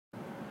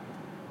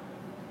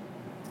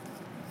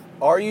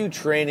Are you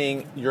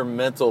training your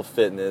mental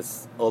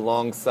fitness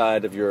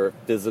alongside of your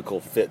physical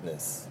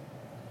fitness?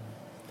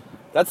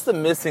 That's the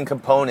missing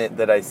component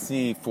that I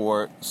see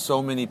for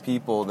so many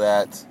people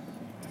that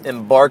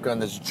embark on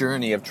this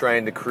journey of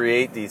trying to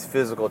create these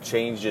physical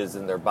changes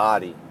in their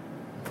body.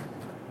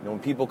 When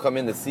people come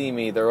in to see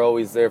me, they're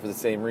always there for the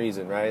same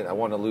reason, right? I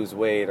want to lose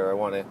weight or I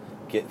want to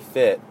get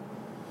fit.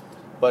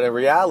 But in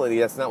reality,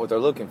 that's not what they're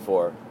looking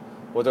for.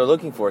 What they're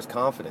looking for is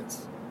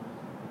confidence.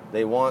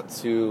 They want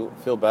to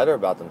feel better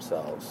about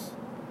themselves.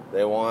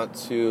 They want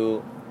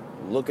to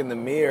look in the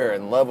mirror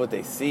and love what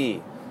they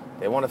see.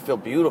 They want to feel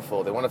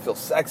beautiful. They want to feel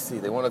sexy.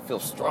 They want to feel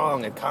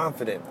strong and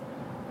confident.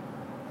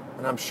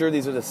 And I'm sure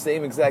these are the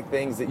same exact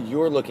things that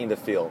you're looking to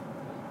feel.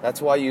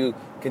 That's why you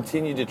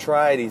continue to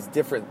try these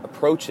different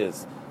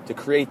approaches to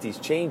create these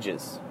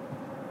changes.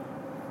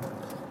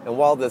 And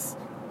while this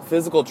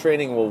physical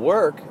training will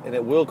work and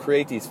it will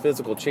create these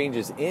physical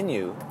changes in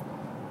you,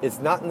 it's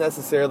not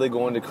necessarily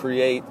going to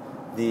create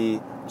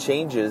the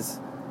changes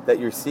that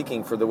you're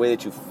seeking for the way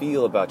that you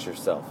feel about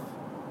yourself.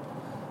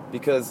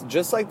 Because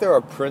just like there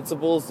are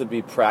principles to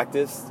be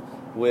practiced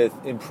with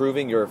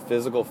improving your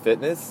physical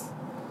fitness,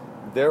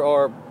 there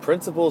are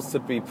principles to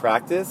be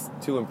practiced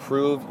to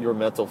improve your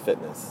mental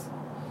fitness.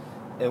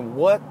 And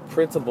what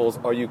principles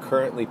are you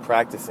currently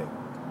practicing?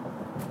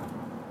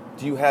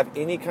 Do you have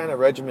any kind of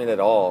regimen at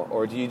all,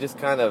 or do you just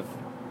kind of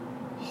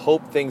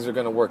hope things are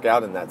going to work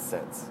out in that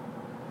sense?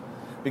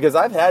 Because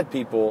I've had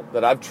people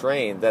that I've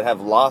trained that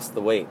have lost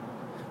the weight,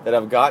 that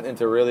have gotten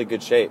into really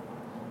good shape,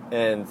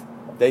 and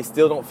they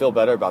still don't feel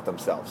better about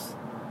themselves.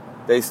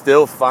 They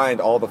still find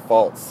all the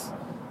faults.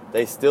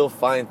 They still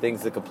find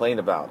things to complain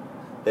about.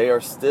 They are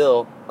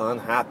still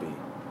unhappy.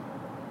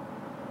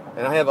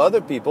 And I have other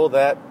people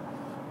that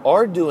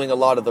are doing a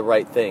lot of the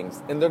right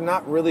things, and they're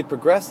not really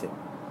progressing.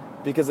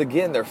 Because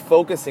again, they're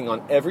focusing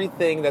on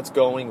everything that's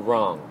going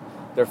wrong.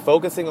 They're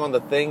focusing on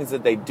the things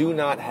that they do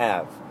not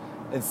have,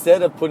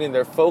 instead of putting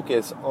their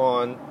focus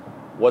on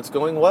what's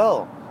going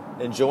well,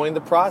 enjoying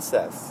the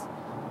process,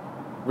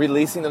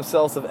 releasing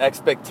themselves of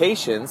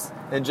expectations,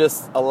 and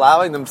just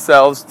allowing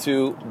themselves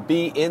to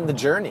be in the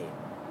journey,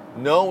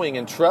 knowing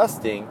and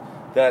trusting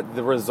that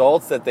the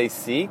results that they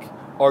seek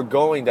are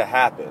going to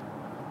happen.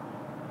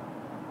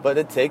 But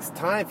it takes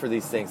time for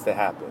these things to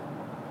happen.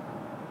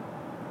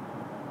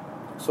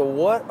 So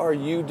what are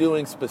you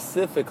doing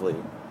specifically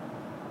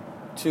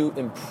to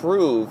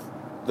improve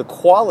the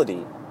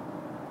quality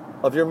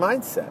of your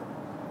mindset,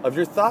 of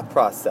your thought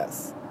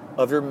process,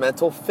 of your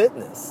mental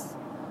fitness?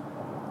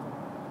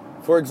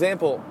 For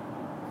example,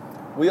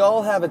 we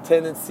all have a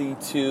tendency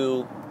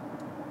to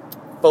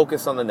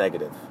focus on the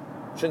negative.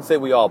 I shouldn't say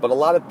we all, but a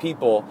lot of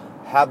people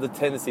have the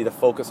tendency to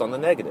focus on the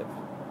negative,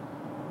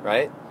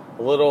 right?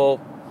 A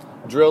little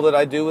drill that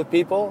I do with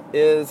people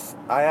is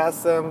I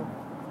ask them,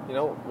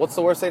 what's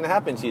the worst thing that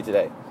happened to you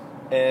today?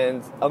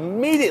 And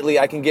immediately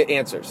I can get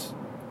answers,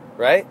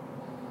 right?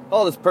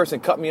 Oh, this person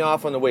cut me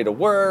off on the way to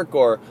work,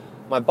 or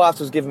my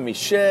boss was giving me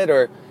shit,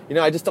 or,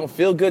 I just don't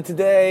feel good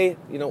today,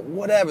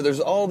 whatever.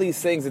 There's all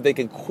these things that they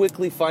can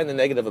quickly find the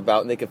negative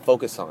about and they can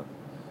focus on.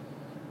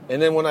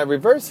 And then when I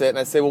reverse it and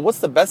I say, well, what's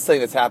the best thing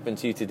that's happened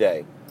to you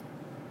today?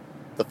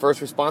 The first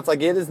response I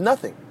get is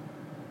nothing.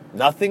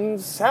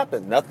 Nothing's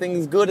happened.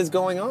 Nothing good is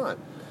going on.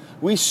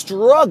 We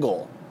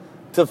struggle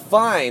to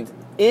find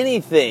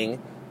anything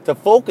to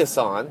focus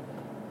on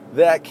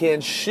that can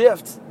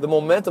shift the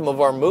momentum of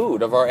our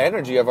mood, of our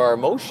energy, of our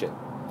emotion.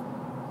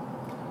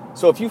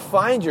 So if you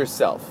find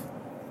yourself,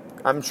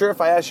 I'm sure if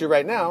I ask you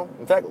right now,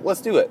 in fact,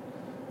 let's do it.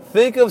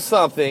 Think of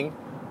something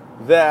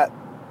that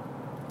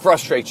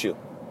frustrates you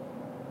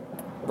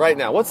right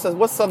now. What's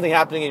something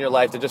happening in your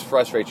life that just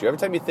frustrates you? Every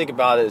time you think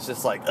about it, it's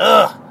just like,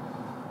 ugh,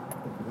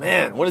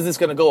 man, when is this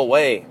going to go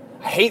away?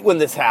 I hate when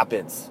this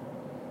happens.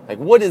 Like,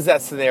 what is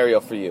that scenario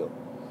for you?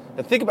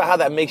 And think about how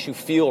that makes you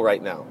feel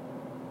right now.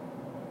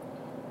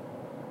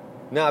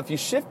 Now, if you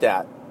shift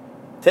that,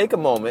 take a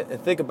moment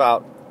and think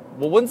about,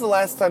 well, when's the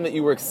last time that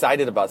you were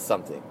excited about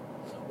something?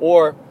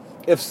 Or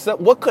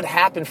what could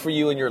happen for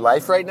you in your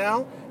life right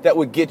now that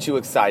would get you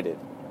excited?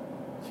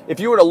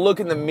 If you were to look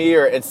in the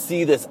mirror and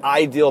see this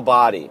ideal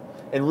body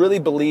and really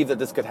believe that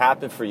this could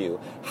happen for you,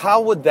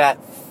 how would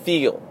that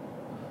feel?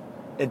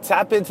 And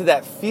tap into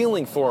that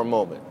feeling for a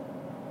moment,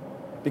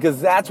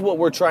 because that's what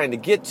we're trying to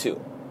get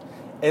to.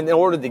 And in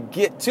order to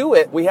get to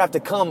it, we have to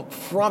come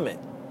from it.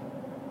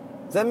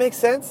 Does that make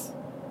sense?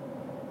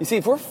 You see,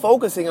 if we're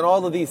focusing on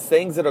all of these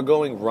things that are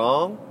going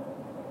wrong,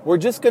 we're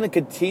just going to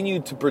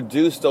continue to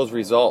produce those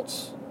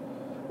results.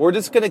 We're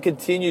just going to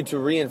continue to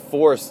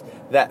reinforce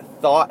that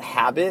thought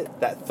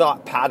habit, that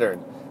thought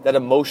pattern, that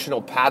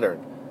emotional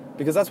pattern,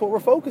 because that's what we're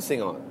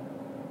focusing on.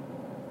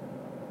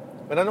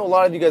 And I know a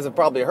lot of you guys have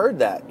probably heard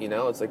that,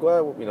 it's like,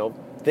 well,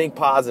 think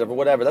positive or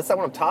whatever. That's not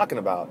what I'm talking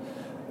about.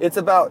 It's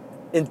about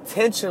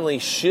intentionally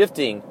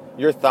shifting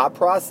your thought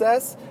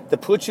process to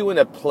put you in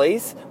a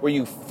place where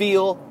you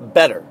feel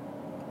better.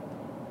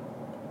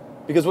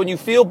 Because when you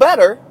feel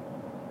better,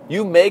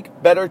 you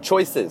make better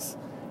choices.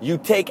 You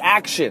take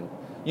action.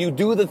 You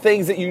do the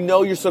things that you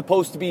know you're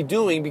supposed to be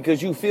doing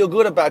because you feel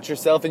good about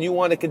yourself and you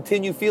want to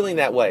continue feeling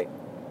that way.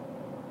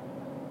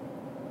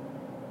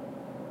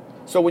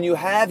 So when you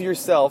have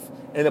yourself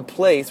in a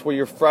place where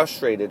you're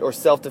frustrated or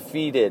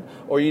self-defeated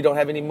or you don't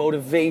have any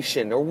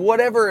motivation or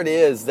whatever it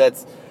is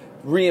that's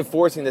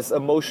reinforcing this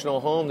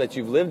emotional home that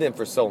you've lived in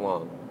for so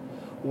long,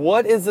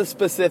 what is the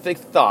specific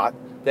thought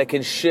that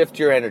can shift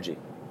your energy?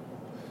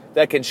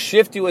 That can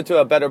shift you into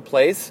a better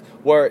place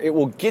where it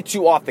will get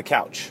you off the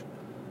couch?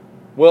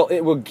 Well,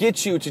 it will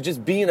get you to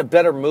just be in a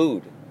better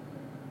mood.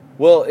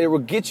 Well, it will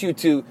get you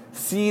to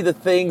see the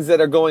things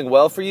that are going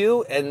well for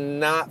you and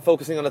not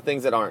focusing on the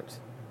things that aren't,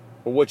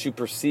 or what you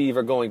perceive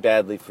are going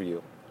badly for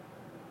you.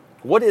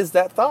 What is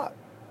that thought?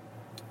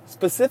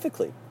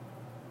 Specifically,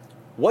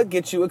 what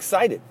gets you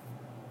excited?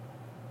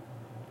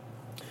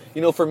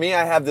 You know, for me,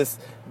 I have this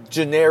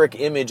generic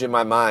image in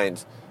my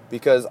mind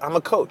because I'm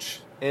a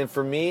coach. And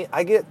for me,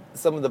 I get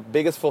some of the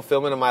biggest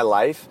fulfillment in my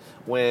life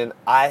when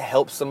I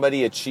help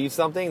somebody achieve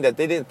something that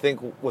they didn't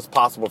think was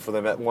possible for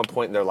them at one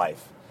point in their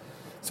life.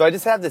 So I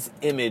just have this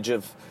image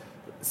of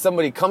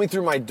somebody coming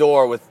through my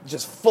door with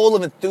just full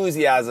of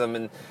enthusiasm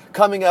and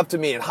coming up to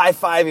me and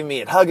high-fiving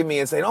me and hugging me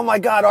and saying, "Oh my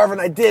God, Arvin,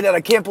 I did it.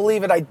 I can't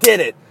believe it. I did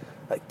it.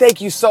 Like,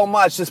 thank you so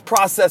much. This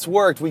process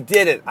worked. We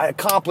did it. I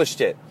accomplished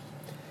it."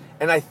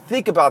 And I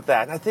think about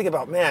that, and I think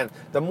about, man,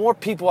 the more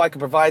people I can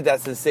provide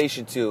that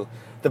sensation to,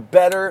 the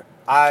better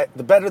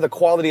the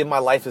quality of my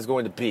life is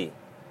going to be.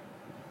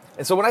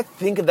 And so when I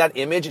think of that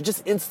image, it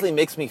just instantly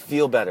makes me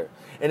feel better.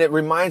 And it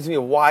reminds me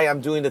of why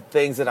I'm doing the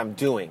things that I'm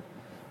doing.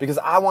 Because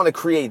I want to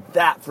create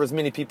that for as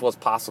many people as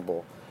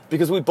possible.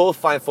 Because we both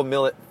find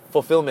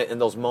fulfillment in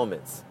those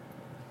moments.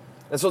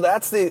 And so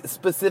that's the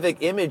specific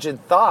image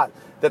and thought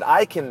that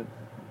I can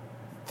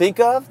think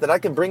of, that I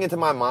can bring into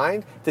my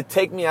mind to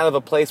take me out of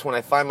a place when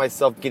I find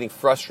myself getting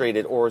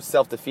frustrated or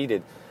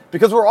self-defeated.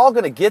 Because we're all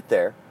going to get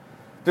there.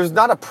 There's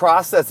not a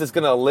process that's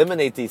going to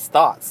eliminate these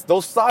thoughts.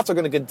 Those thoughts are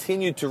going to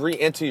continue to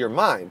re-enter your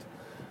mind.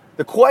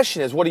 The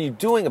question is, what are you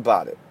doing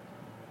about it?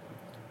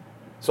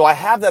 So I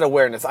have that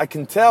awareness. I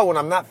can tell when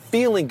I'm not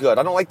feeling good.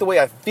 I don't like the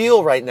way I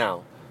feel right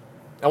now.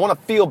 I want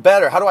to feel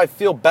better. How do I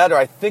feel better?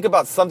 I think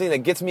about something that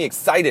gets me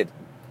excited.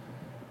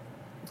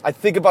 I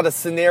think about a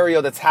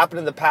scenario that's happened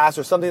in the past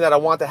or something that I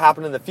want to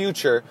happen in the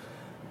future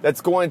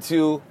that's going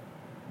to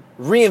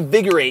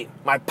reinvigorate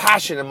my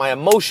passion and my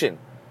emotion.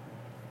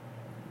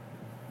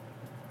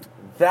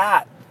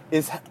 That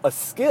is a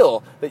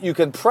skill that you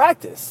can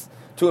practice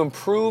to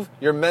improve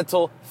your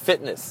mental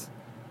fitness.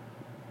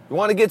 You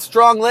want to get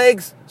strong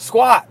legs?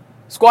 Squat.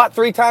 Squat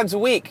 3 times a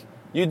week.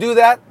 You do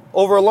that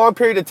over a long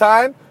period of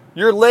time,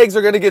 your legs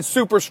are going to get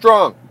super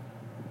strong.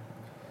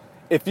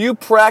 If you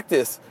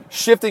practice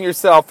shifting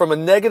yourself from a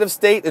negative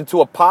state into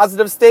a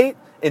positive state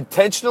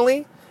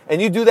intentionally, and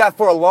you do that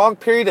for a long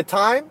period of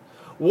time,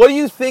 what do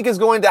you think is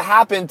going to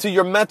happen to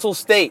your mental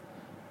state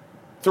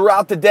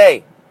throughout the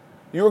day?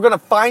 You're going to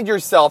find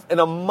yourself in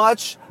a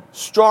much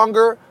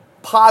stronger,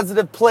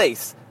 positive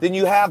place than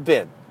you have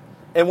been.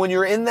 And when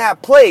you're in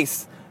that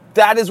place,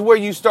 that is where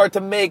you start to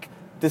make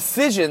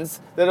decisions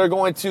that are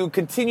going to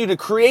continue to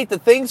create the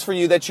things for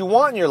you that you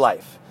want in your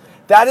life.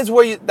 That's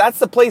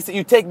the place that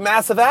you take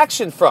massive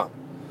action from.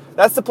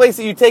 That's the place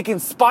that you take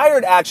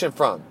inspired action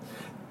from.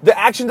 The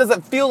action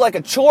doesn't feel like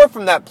a chore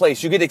from that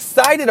place. You get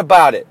excited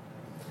about it.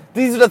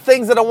 These are the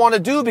things that I want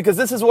to do because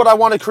this is what I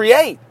want to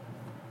create.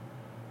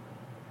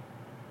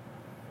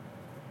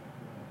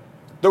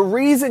 The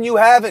reason you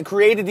haven't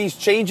created these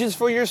changes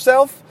for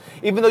yourself,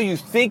 even though you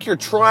think you're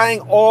trying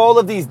all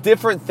of these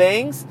different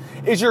things,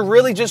 is you're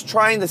really just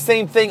trying the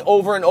same thing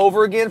over and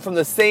over again from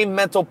the same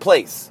mental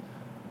place.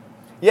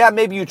 Yeah,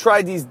 maybe you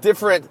tried these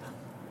different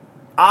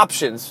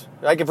options.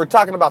 Like if we're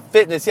talking about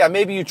fitness, yeah,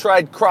 maybe you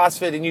tried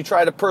CrossFit and you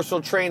tried a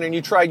personal trainer and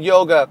you tried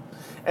yoga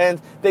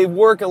and they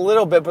work a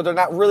little bit, but they're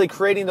not really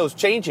creating those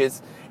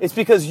changes. It's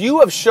because you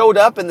have showed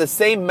up in the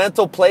same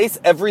mental place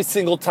every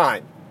single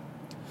time.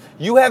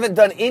 You haven't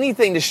done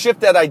anything to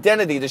shift that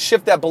identity, to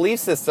shift that belief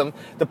system,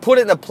 to put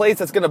it in a place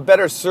that's going to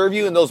better serve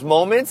you in those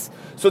moments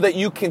so that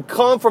you can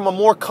come from a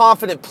more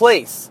confident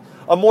place,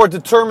 a more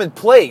determined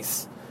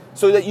place,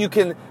 so that you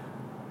can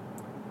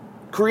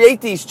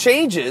create these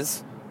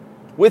changes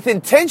with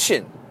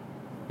intention.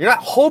 You're not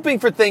hoping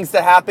for things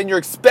to happen, you're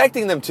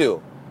expecting them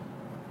to.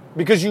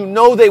 Because you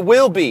know they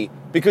will be,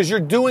 because you're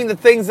doing the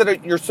things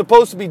that you're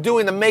supposed to be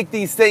doing to make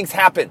these things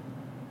happen.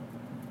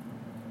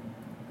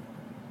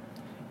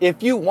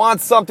 If you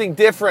want something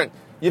different,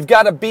 you've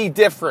got to be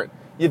different.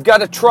 You've got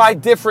to try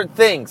different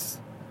things.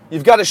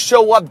 You've got to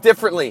show up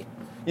differently.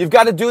 You've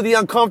got to do the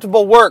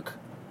uncomfortable work.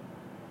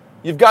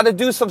 You've got to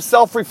do some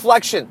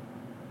self-reflection.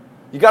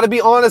 You've got to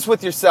be honest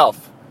with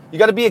yourself. You've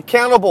got to be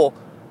accountable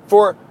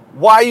for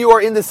why you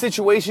are in the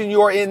situation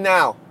you are in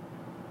now.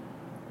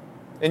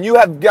 And you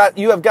have got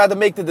to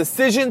make the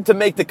decision, to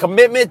make the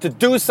commitment, to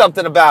do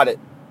something about it.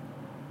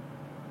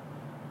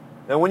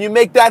 And when you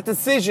make that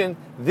decision,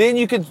 then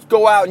you can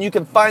go out and you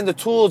can find the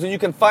tools and you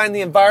can find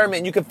the environment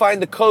and you can find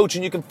the coach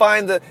and you can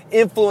find the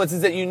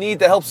influences that you need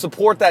to help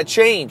support that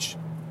change.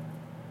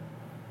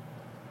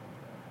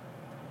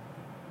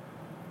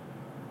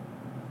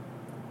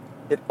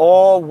 It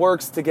all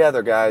works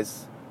together,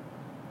 guys.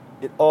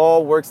 It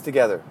all works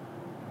together.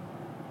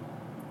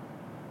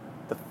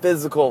 The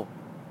physical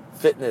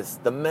fitness,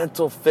 the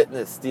mental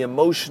fitness, the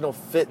emotional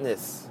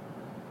fitness,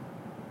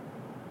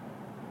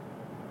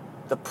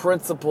 the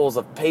principles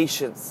of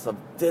patience, of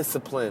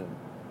discipline,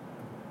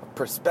 of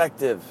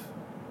perspective,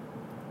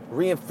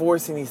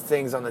 reinforcing these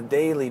things on a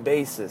daily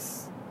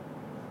basis,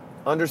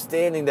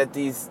 understanding that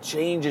these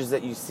changes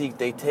that you seek,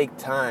 they take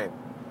time,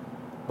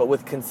 but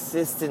with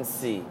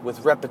consistency,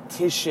 with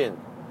repetition,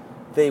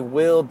 they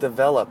will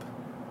develop.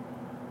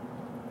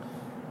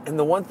 And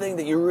the one thing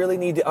that you really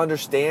need to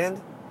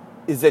understand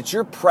is that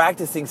you're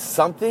practicing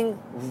something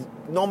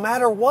no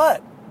matter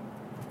what.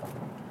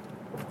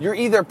 You're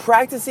either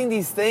practicing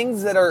these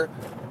things that are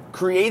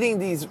creating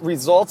these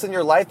results in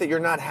your life that you're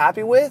not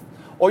happy with,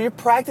 or you're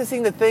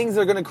practicing the things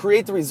that are going to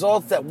create the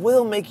results that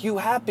will make you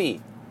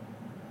happy.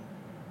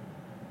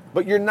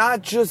 But you're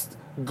not just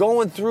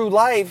going through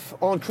life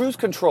on cruise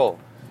control.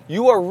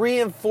 You are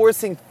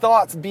reinforcing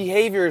thoughts,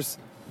 behaviors,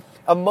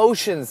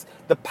 emotions,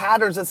 the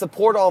patterns that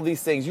support all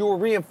these things. You are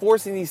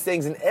reinforcing these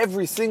things in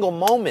every single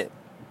moment.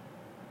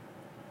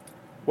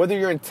 Whether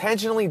you're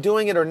intentionally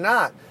doing it or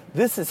not,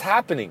 this is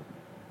happening.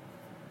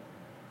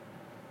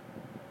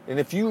 And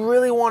if you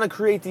really want to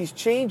create these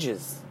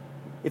changes,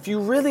 if you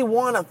really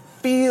want to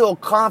feel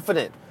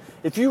confident,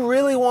 if you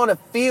really want to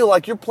feel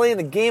like you're playing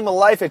the game of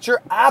life at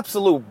your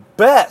absolute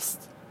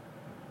best,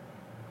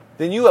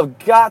 then you have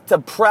got to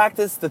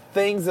practice the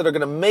things that are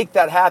going to make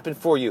that happen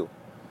for you.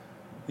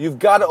 You've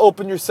got to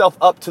open yourself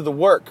up to the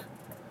work.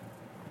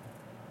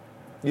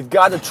 You've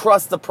got to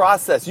trust the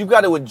process. You've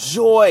got to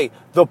enjoy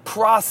the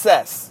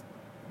process.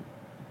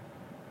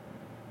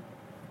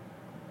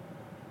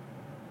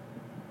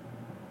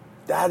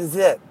 That is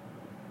it.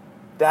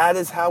 That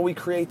is how we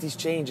create these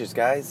changes,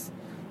 guys.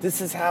 This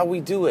is how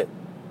we do it.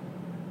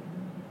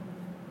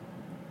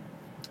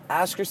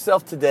 Ask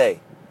yourself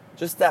today,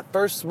 just that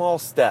first small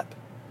step,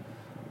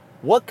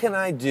 what can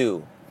I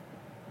do?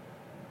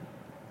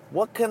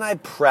 What can I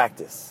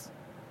practice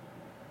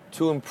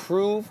to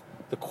improve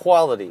the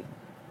quality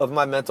of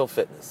my mental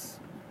fitness?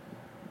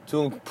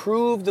 To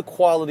improve the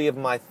quality of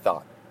my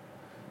thought?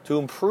 To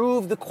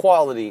improve the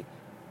quality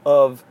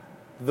of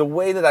the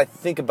way that I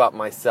think about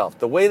myself,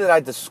 the way that I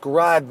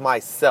describe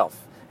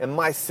myself and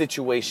my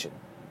situation?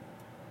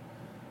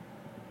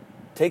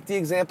 Take the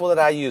example that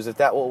I use, if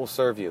that will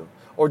serve you.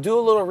 Or do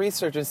a little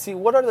research and see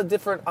what are the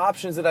different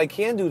options that I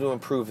can do to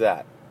improve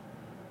that.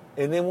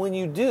 And then when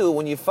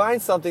you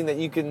find something that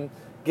you can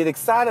get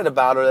excited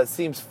about or that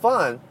seems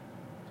fun,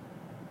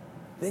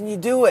 then you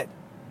do it.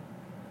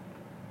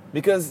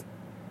 Because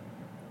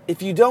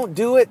if you don't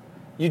do it,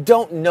 you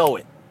don't know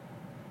it.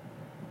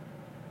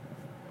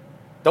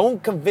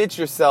 Don't convince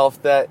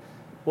yourself that,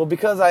 well,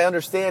 because I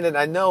understand it,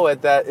 I know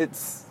it, that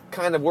it's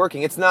kind of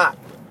working. It's not.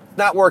 It's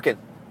not working.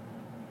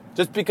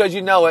 Just because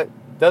you know it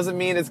doesn't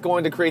mean it's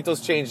going to create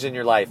those changes in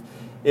your life.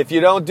 If you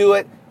don't do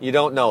it, you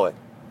don't know it.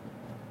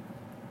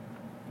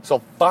 So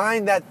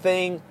find that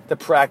thing to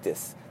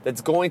practice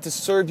that's going to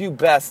serve you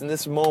best in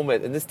this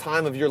moment, in this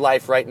time of your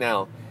life right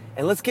now.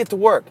 And let's get to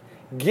work.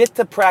 Get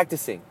to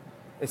practicing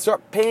and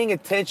start paying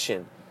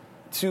attention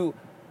to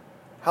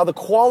how the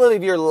quality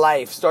of your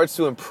life starts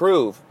to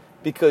improve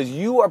because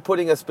you are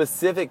putting a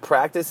specific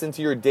practice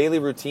into your daily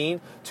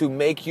routine to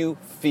make you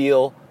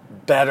feel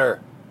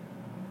better.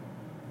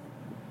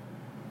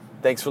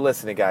 Thanks for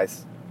listening,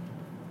 guys.